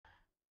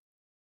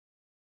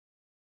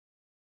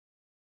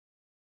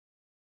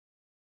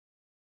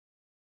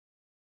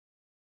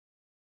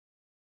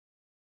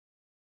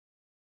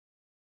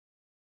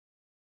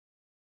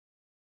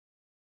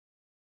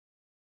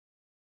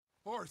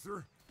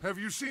Arthur, have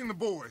you seen the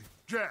boy,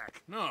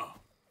 Jack? No.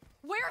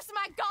 Where's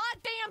my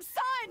goddamn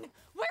son?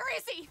 Where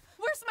is he?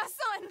 Where's my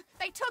son?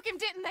 They took him,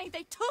 didn't they?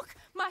 They took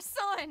my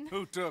son.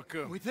 Who took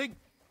him? We think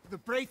the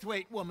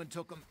Braithwaite woman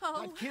took him.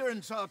 Oh.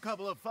 Kieran saw a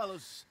couple of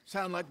fellows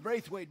sound like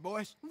Braithwaite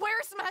boys.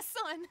 Where's my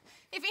son?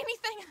 If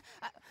anything,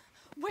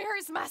 where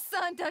is my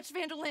son, Dutch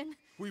Vanderlyn?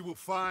 We will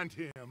find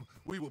him,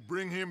 we will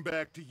bring him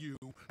back to you,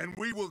 and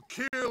we will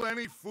kill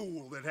any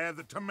fool that had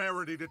the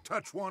temerity to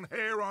touch one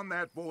hair on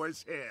that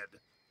boy's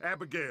head.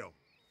 Abigail,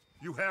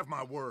 you have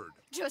my word.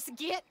 Just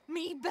get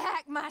me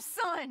back, my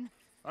son.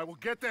 I will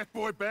get that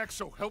boy back,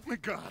 so help me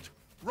God.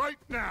 Right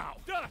now.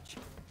 Dutch!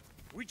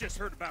 We just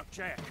heard about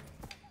Jack.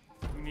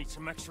 We need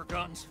some extra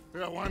guns.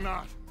 Yeah, why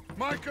not?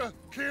 Micah,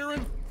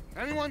 Kieran,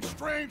 anyone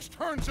strange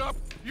turns up,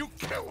 you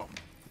kill him.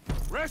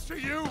 Rest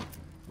of you,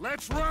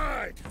 let's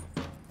ride.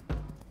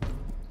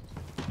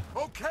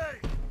 Okay,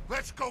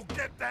 let's go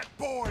get that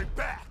boy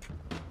back.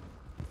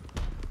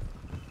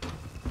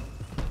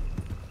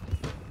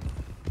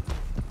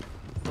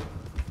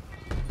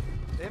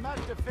 They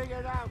must have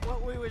figured out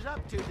what we was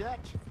up to,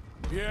 Dutch.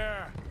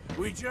 Yeah,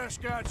 we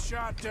just got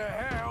shot to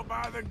hell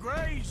by the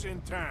Greys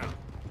in town.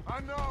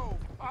 I know,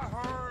 I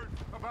heard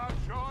about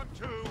John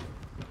too.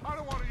 I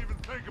don't want to even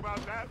think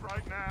about that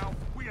right now.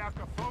 We have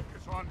to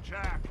focus on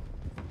Jack.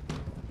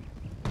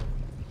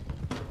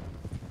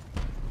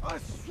 I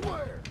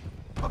swear,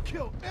 I'll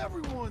kill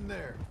everyone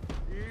there.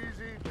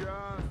 Easy,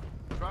 John.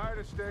 Try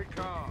to stay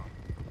calm.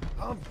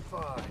 I'm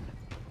fine.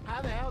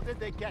 How the hell did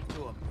they get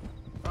to him?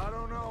 I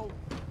don't know,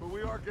 but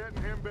we are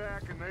getting him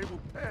back and they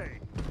will pay.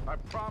 I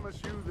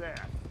promise you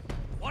that.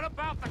 What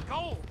about the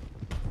gold?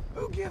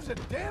 Who gives a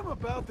damn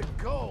about the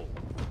gold?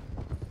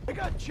 I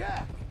got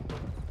Jack.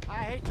 I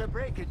hate to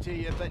break it to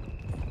you, but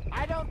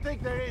I don't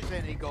think there is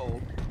any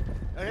gold.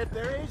 Or if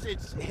there is,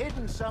 it's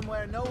hidden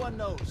somewhere no one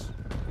knows.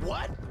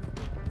 What?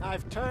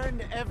 I've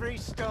turned every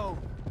stone.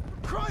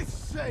 For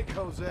Christ's sake,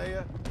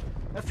 Hosea.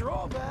 After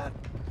all that,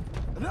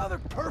 another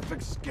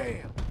perfect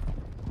scam.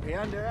 We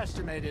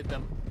underestimated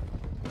them.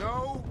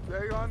 No,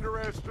 they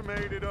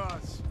underestimated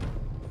us.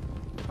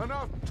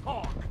 Enough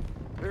talk.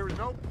 There is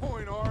no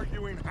point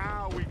arguing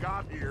how we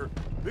got here.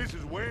 This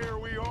is where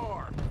we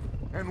are.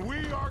 And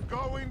we are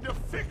going to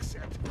fix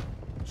it.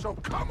 So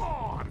come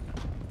on!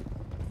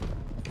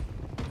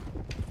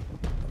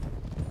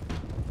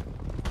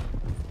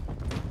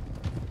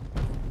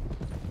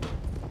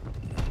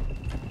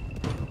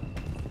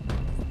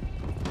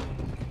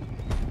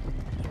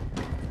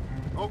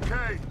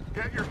 Okay,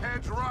 get your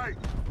heads right.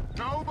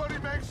 Nobody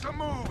makes a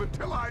move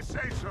until I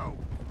say so.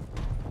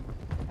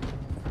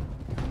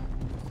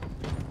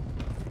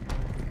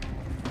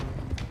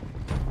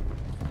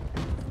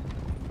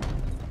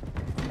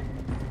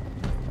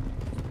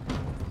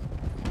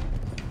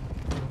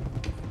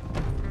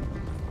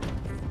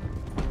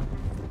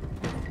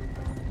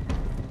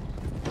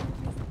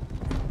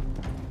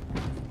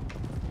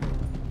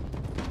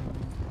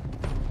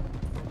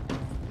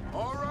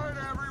 All right,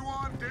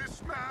 everyone,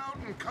 dismount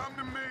and come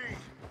to me.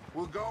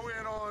 We'll go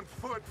in on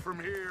foot from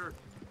here.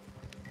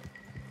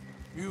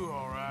 You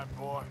all right,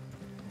 boy?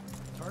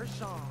 First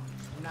Sean,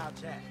 now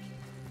Jack.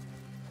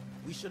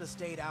 We should have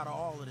stayed out of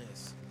all of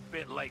this.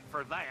 Bit late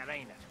for that,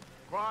 ain't it?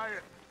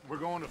 Quiet. We're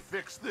going to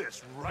fix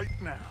this right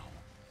now.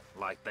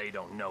 Like they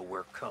don't know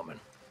we're coming.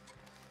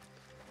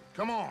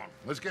 Come on,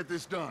 let's get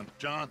this done.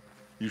 John,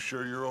 you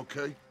sure you're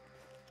okay?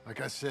 Like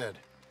I said,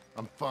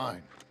 I'm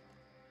fine.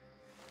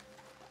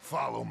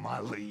 Follow my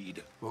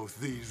lead. Both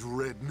these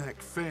redneck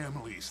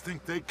families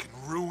think they can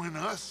ruin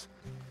us?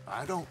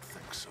 I don't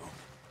think so.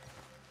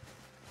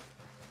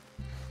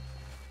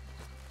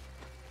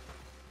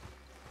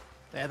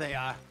 There they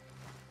are.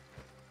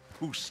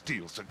 Who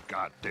steals a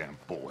goddamn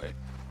boy?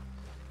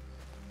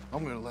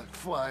 I'm gonna let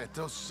fly at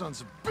those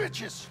sons of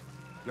bitches.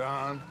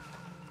 John,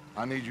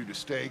 I need you to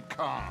stay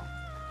calm.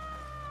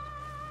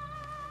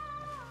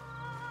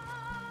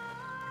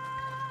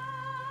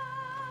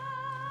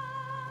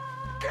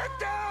 Get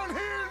down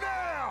here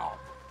now,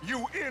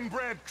 you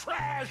inbred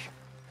trash!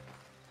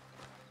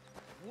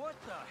 What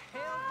the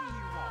hell do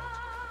you want?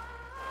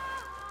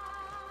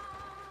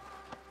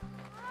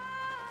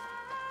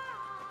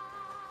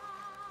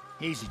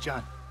 Easy,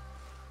 John.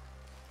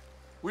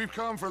 We've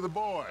come for the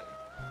boy.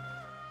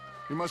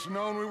 You must have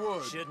known we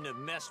would. Shouldn't have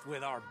messed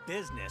with our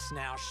business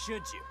now,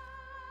 should you?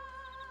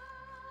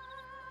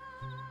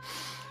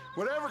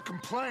 Whatever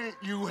complaint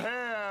you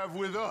have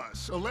with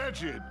us,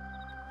 alleged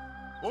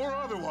or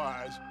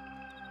otherwise,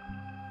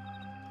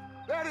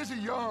 that is a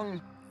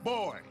young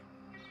boy.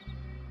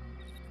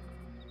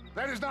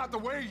 That is not the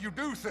way you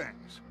do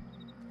things.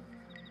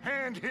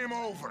 Hand him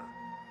over.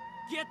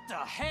 Get the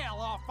hell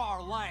off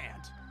our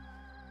land!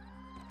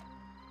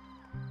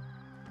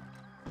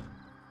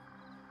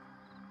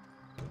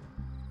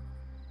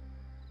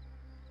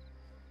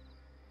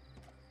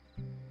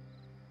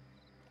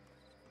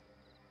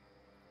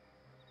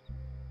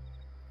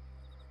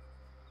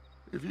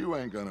 If you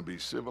ain't gonna be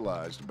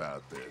civilized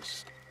about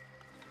this...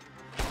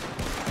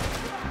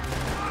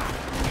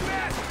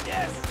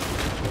 Yes!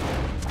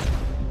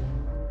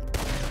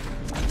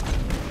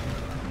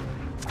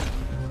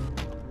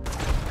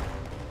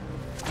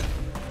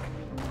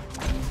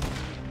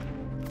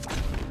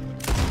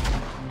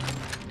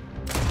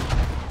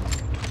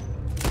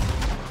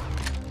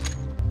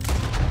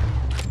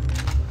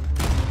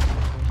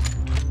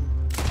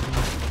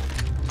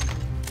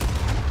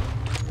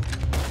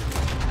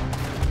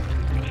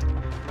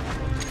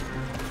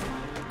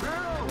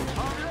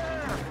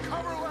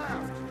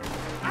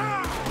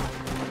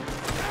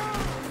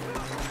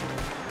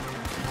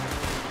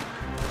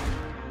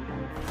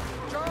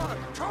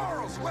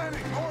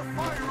 Plenty more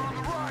fire on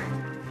the right.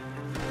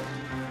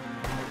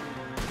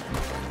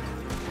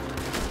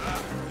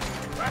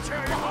 That's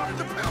how you hide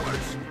the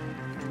pillars!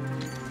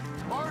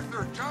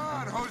 Arthur,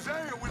 John,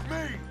 Hosea with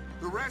me.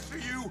 The rest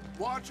of you,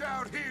 watch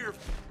out here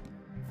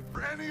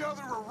for any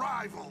other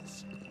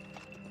arrivals.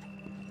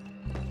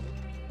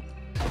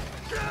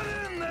 Get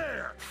in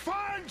there!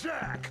 Find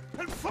Jack!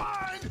 And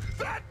find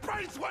that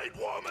Braithwaite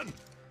woman!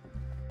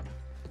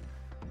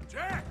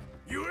 Jack,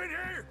 you in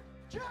here?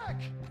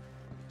 Jack!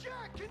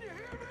 Jack, can you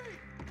hear me?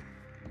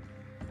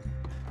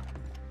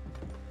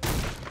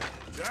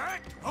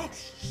 Jack? Oh,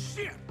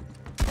 shit!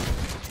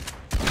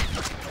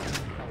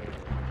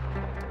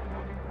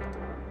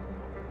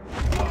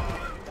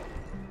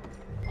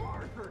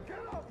 Arthur,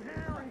 get up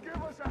here and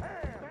give us a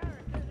hand.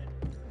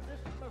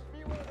 This must be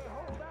where they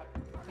hold up.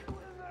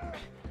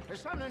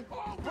 There's something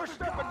Open pushed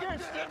the up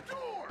against it. goddamn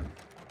door.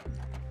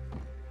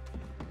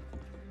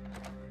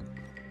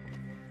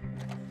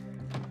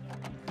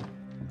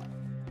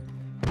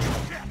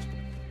 Shit!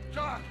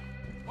 John,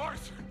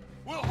 Arthur,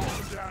 we'll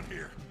hold him down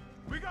here.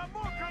 We got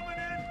more coming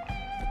in!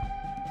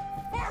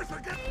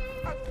 Arthur, get...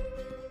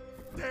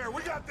 There,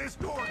 we got this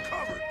door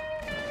covered.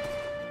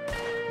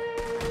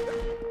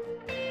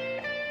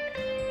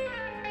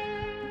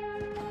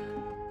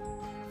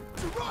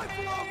 There's a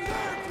rifle over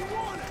there if you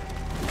want it!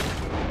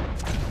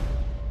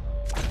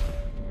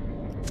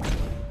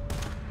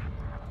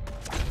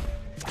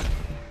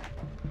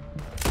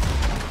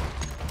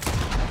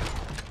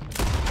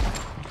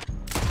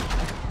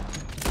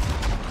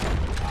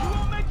 You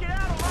won't make it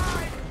out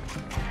alive!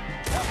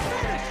 I'll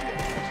finish you!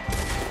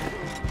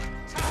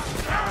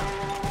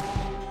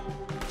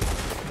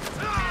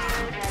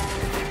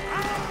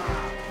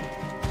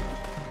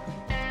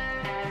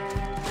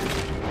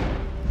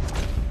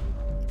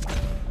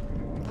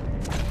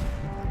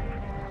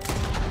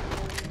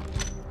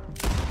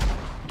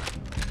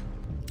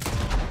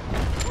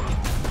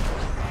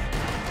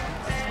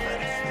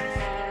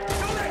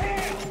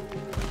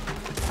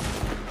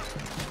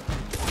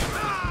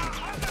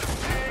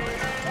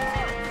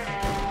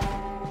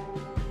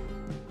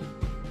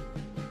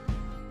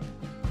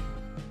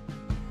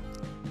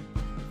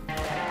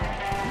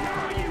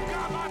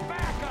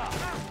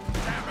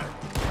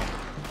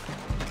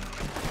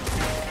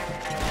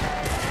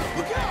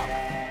 Look out!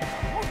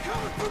 We're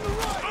coming from the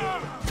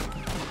right!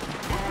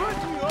 We're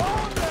putting you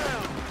all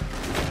down!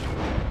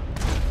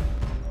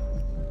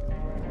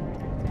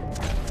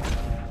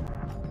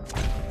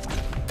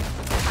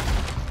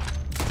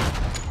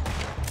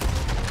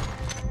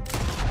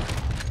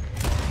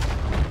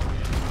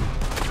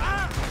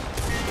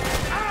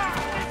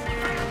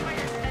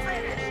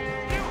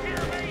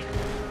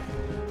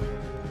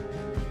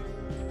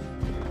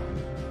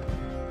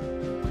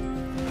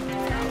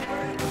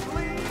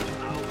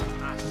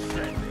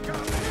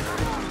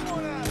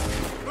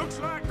 Looks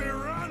like they're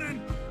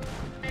running.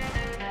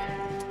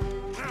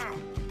 Now,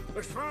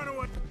 let's find out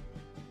what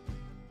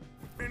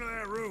into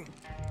that room.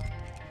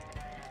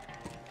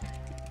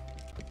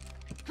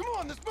 Come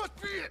on, this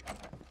must be it!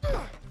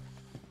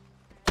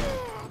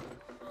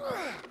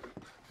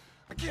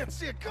 I can't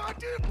see a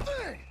goddamn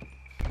thing!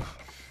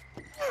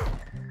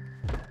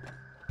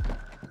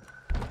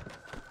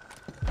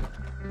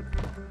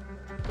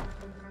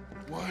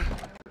 One,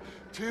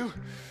 two,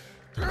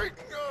 three.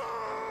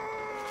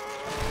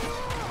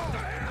 The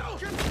hell?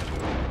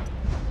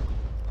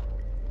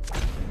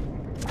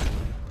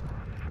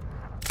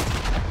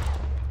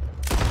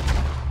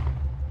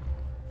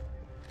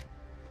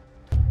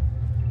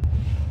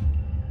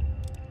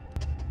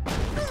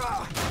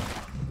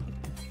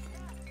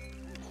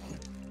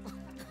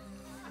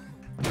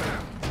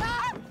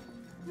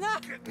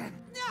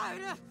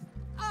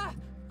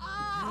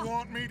 You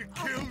want me to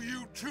kill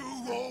you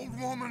too, old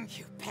woman?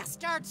 You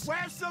bastards!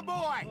 Where's the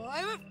boy?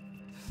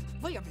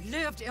 We have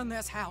lived in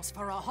this house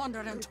for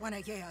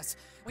 120 years.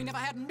 We never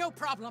had no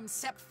problems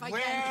except for Where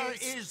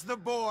Yankees. is the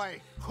boy?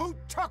 Who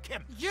took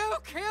him? You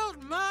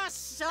killed my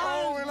son!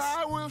 Oh, and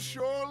I will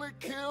surely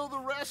kill the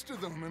rest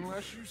of them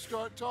unless you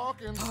start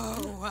talking.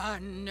 Oh, I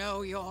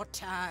know your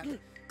type.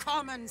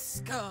 Common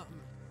scum.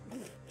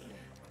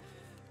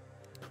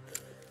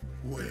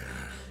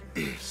 Where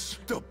is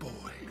the boy?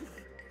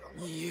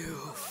 You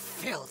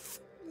filth.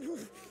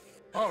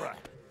 All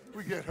right,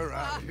 we get her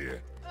out of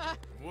here.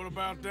 What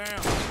about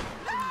them?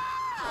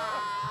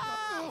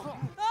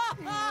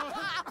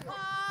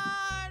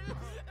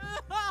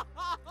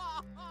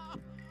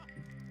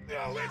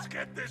 Now let's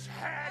get this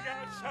hag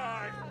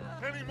outside.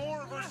 Any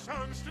more of her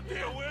sons to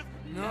deal with?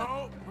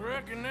 No,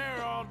 reckon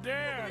they're all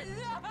dead.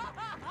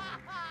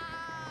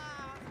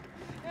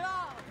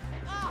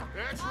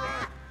 That's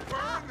right.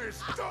 Burn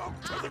this dog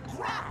to the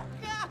ground.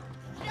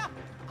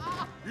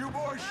 You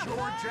boys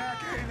sure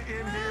Jack ain't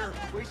in here?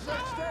 We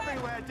searched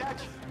everywhere,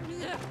 Dutch.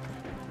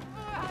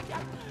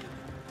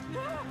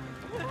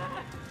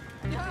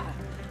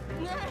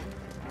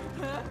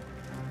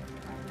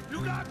 You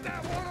got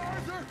that one,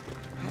 Arthur?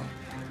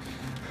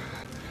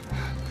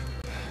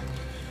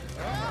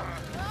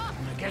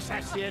 I guess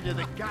that's the end of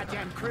the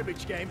goddamn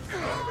cribbage game.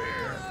 Come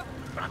here.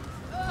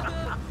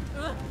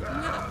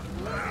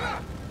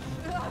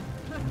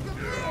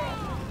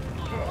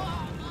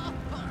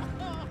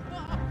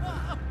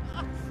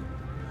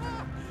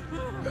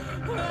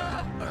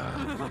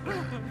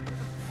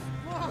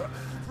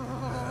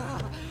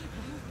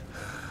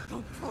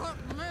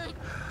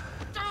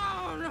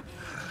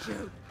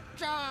 You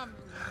damn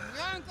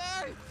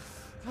Yankee!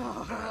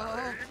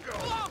 There you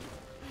go.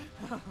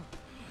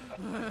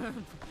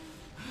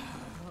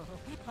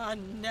 I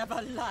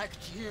never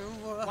liked you.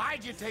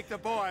 Why'd you take the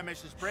boy,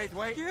 Mrs.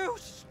 Braithwaite? You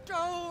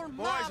stole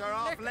my Boys are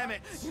off liquor.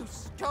 limits. You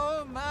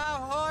stole my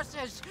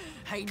horses.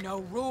 Ain't no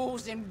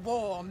rules in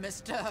war,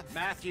 mister.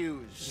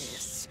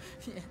 Matthews.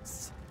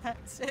 Yes,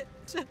 that's it.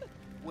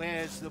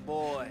 Where's the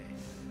boy?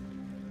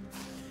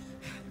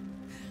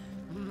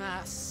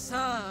 My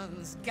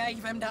sons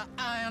gave him to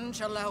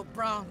Angelo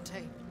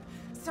Bronte.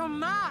 So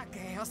my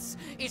guess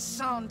is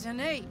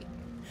Saint-Denis.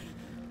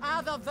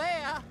 Either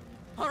there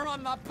or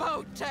on the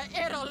boat to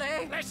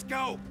Italy. Let's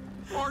go.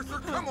 Arthur,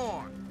 come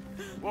on.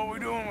 What we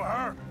doing with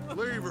her?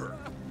 Leave her.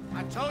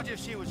 I told you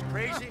she was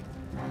crazy.